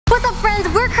What's up, friends?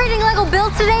 We're creating Lego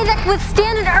builds today that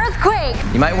withstand an earthquake.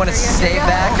 You might want to stay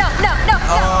back.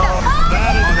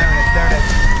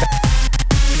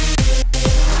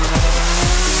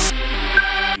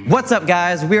 No. What's up,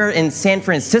 guys? We're in San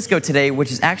Francisco today,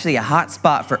 which is actually a hot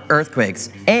spot for earthquakes.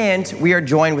 And we are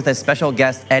joined with a special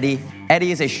guest, Eddie.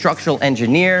 Eddie is a structural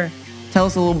engineer. Tell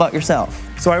us a little about yourself.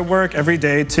 So I work every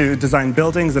day to design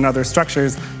buildings and other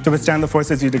structures to withstand the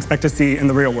forces you'd expect to see in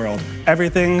the real world.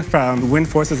 Everything from wind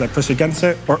forces that push against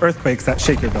it or earthquakes that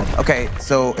shake your building. Okay,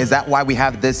 so is that why we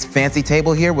have this fancy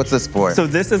table here? What's this for? So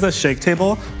this is a shake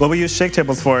table. What we use shake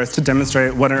tables for is to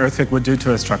demonstrate what an earthquake would do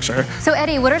to a structure. So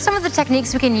Eddie, what are some of the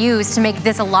techniques we can use to make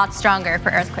this a lot stronger for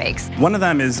earthquakes? One of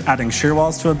them is adding shear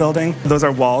walls to a building. Those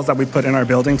are walls that we put in our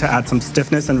building to add some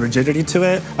stiffness and rigidity to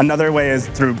it. Another way is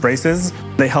through braces.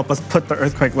 They help us put the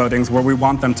earthquake loadings where we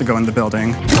want them to go in the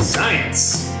building.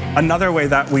 Science! Another way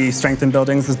that we strengthen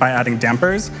buildings is by adding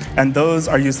dampers, and those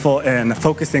are useful in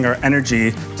focusing our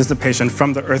energy dissipation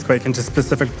from the earthquake into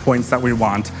specific points that we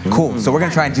want. Cool, so we're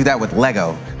gonna try and do that with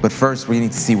Lego, but first we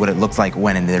need to see what it looks like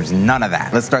when, and there's none of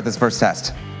that. Let's start this first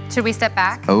test. Should we step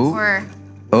back?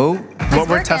 What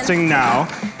we're testing now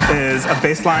is a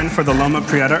baseline for the Loma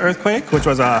Prieta earthquake, which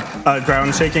was a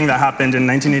ground shaking that happened in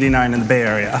 1989 in the Bay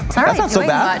Area. It's not really so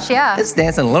bad. Much, yeah. It's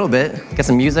dancing a little bit. Get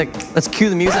some music. Let's cue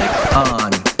the music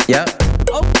on. Yep.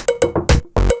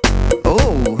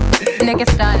 Oh. Nick,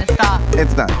 it's done. Stop.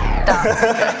 It's done.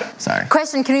 Stop. Sorry.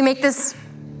 Question, can we make this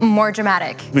more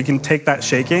dramatic? We can take that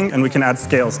shaking and we can add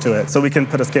scales to it. So we can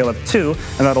put a scale of 2,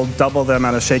 and that'll double the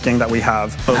amount of shaking that we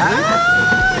have.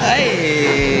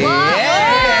 Hey. Whoa.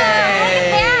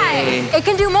 It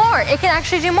can do more. It can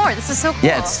actually do more. This is so cool.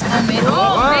 Yeah, it's... Oh,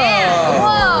 man.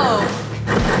 Whoa.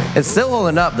 It's still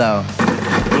holding up, though.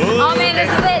 Oh, man, this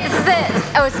is it. This is it.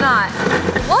 Oh, it's not.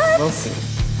 What? We'll see.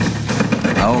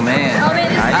 Oh, man. Oh, man,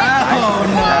 this is it. Oh,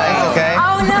 no. It's okay.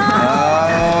 Oh, no.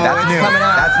 That's new.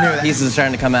 That's new. Pieces are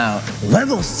starting to come out.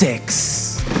 Level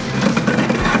 6.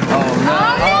 Oh, no.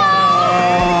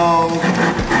 Oh,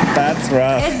 That's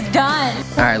rough. it's done.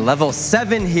 All right, level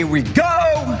 7, here we go.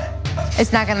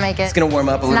 It's not gonna make it. It's gonna warm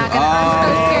up a little. It's not gonna. I'm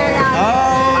so scared out.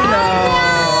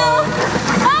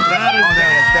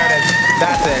 There it is.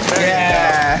 That's it.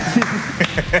 Yeah.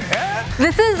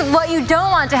 This is what you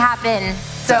don't want to happen.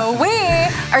 So we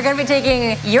are gonna be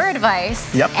taking your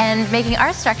advice and making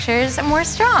our structures more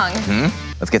strong.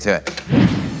 Let's get to it.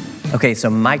 Okay, so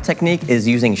my technique is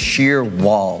using shear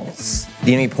walls. Do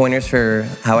you have any pointers for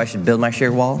how I should build my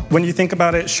shear wall? When you think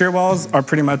about it, shear walls are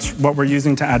pretty much what we're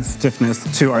using to add stiffness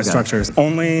to our structures.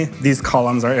 Only these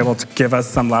columns are able to give us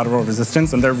some lateral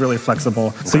resistance, and they're really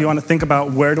flexible. So you want to think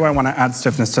about, where do I want to add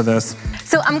stiffness to this?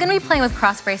 So I'm gonna be playing with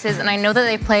cross braces, and I know that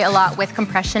they play a lot with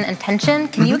compression and tension.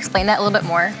 Can you explain that a little bit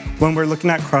more? When we're looking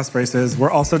at cross braces,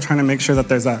 we're also trying to make sure that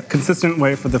there's a consistent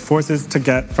way for the forces to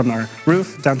get from our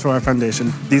roof down to our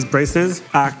foundation. These braces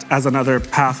act as another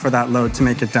path for that load to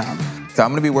make it down. So I'm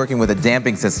gonna be working with a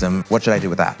damping system. What should I do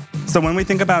with that? So when we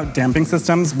think about damping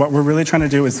systems, what we're really trying to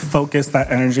do is focus that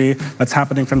energy that's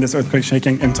happening from this earthquake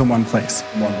shaking into one place.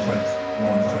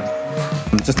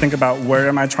 Just think about, where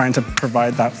am I trying to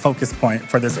provide that focus point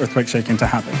for this earthquake shaking to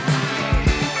happen?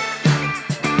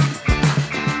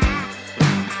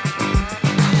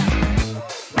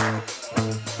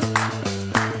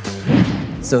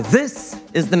 So this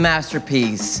is the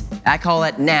masterpiece. I call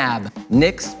it NAB,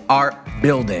 Nick's Art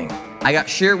Building. I got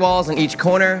shear walls in each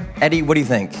corner. Eddie, what do you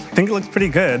think? I think it looks pretty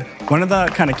good. One of the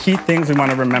kind of key things we want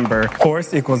to remember,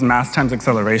 force equals mass times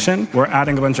acceleration. We're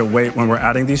adding a bunch of weight when we're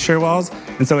adding these shear walls,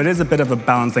 and so it is a bit of a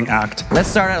balancing act. Let's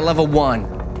start at level 1. Did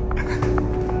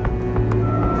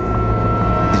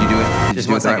you do it? Just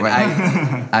 1 second.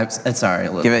 I'm sorry.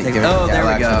 Give it. Oh, there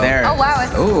we go. There. Oh wow.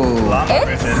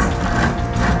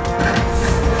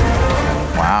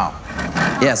 Wow.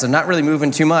 Yeah, so not really moving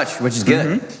too much, which is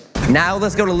good. Now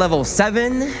let's go to level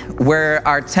 7, where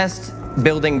our test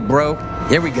building broke.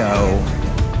 Here we go.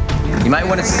 You might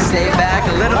want to stay back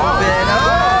a little bit.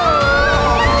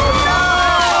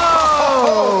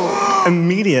 Oh!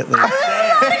 Immediately. I was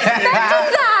not expecting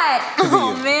that.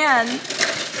 Oh man.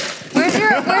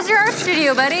 Where's your art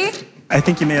studio, buddy? I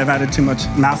think you may have added too much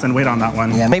mass and weight on that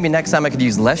one. Yeah, maybe next time I could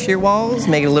use less shear walls,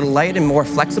 make it a little light and more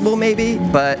flexible maybe,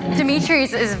 but...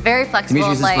 Dimitri's is very flexible.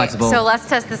 Dimitri's is flexible. So let's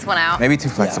test this one out. Maybe too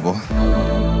flexible.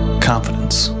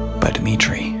 Confidence by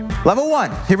Dimitri. Level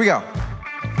 1, here we go.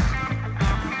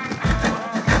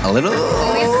 A little...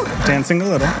 Dancing a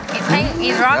little.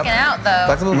 He's rocking out though.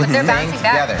 Flexible with they're staying bouncing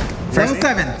back. together. Level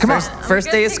 7, come on. First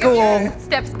day of school.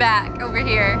 Steps back over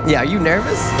here. Yeah, are you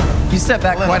nervous? You step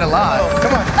back quite a lot.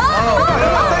 Come on.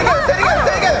 Stay together, stay together,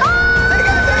 stay together.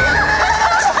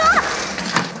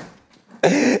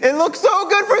 looked so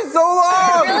good for so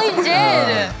long. It really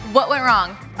did. What went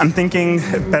wrong? I'm thinking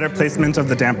better placement of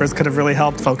the dampers could have really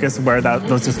helped focus where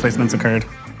those displacements occurred.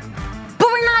 But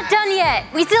we're not done yet.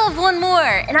 We still have one more,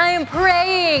 and I am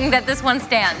praying that this one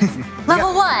stands.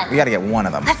 Level 1. We gotta get one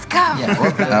of them. Let's go.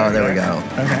 Oh, there we go.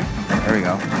 Okay. There we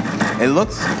go. It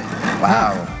looks,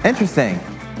 wow, interesting.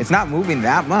 It's not moving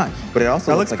that much, but it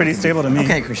also looks pretty stable to me.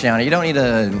 Okay, Cristiano, you don't need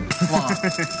to flaunt.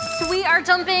 So we are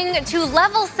jumping to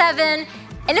level 7,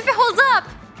 and if it holds up,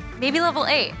 maybe level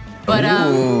 8. But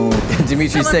Ooh,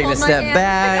 Dimitri's taking a step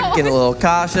back, getting a little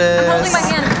cautious. I'm holding my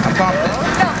hand. I'm confident.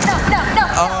 No.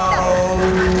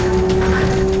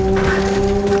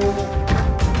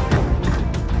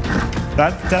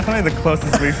 That's definitely the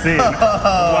closest we've seen.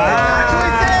 Wow.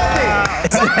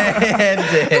 Guys,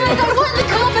 I won the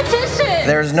competition.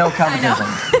 There's no competition.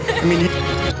 I mean,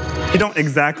 you don't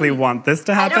exactly want this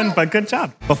to happen, but good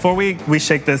job. Before we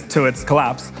shake this to its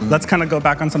collapse, let's kind of go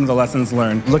back on some of the lessons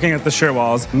learned. Looking at the shear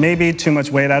walls, maybe too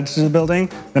much weight added to the building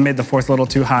that made the force a little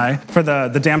too high. For the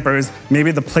dampers,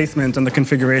 maybe the placement and the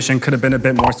configuration could have been a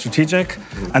bit more strategic.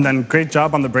 And then great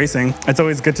job on the bracing. It's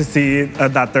always good to see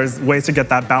that there's ways to get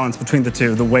that balance between the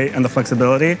two, the weight and the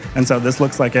flexibility. And so this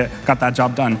looks like it got that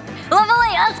job done. Level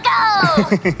 8, let's go.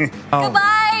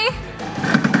 Goodbye.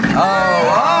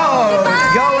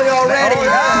 It's going already.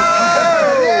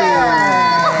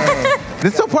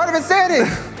 There's still part of it standing.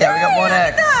 Yeah, we got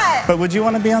 1X. But would you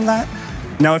want to be on that?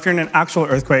 Now, if you're in an actual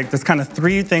earthquake, there's kind of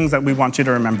 3 things that we want you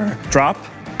to remember. Drop,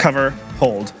 cover,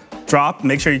 hold. Drop,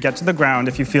 make sure you get to the ground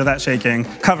if you feel that shaking.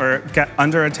 Cover, get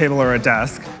under a table or a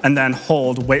desk. And then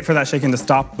hold, wait for that shaking to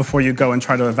stop before you go and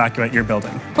try to evacuate your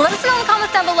building. Let us know in the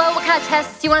comments down below what kind of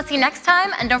tests you want to see next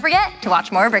time. And don't forget to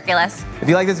watch more REBRICKULOUS. If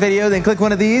you like this video, then click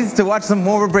one of these to watch some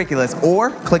more REBRICKULOUS, or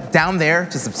click down there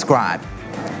to subscribe.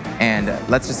 And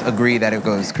let's just agree that it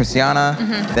goes Christiana,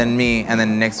 then me, and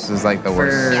then next was like the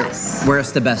worst.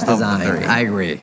 Worst to best design. I agree.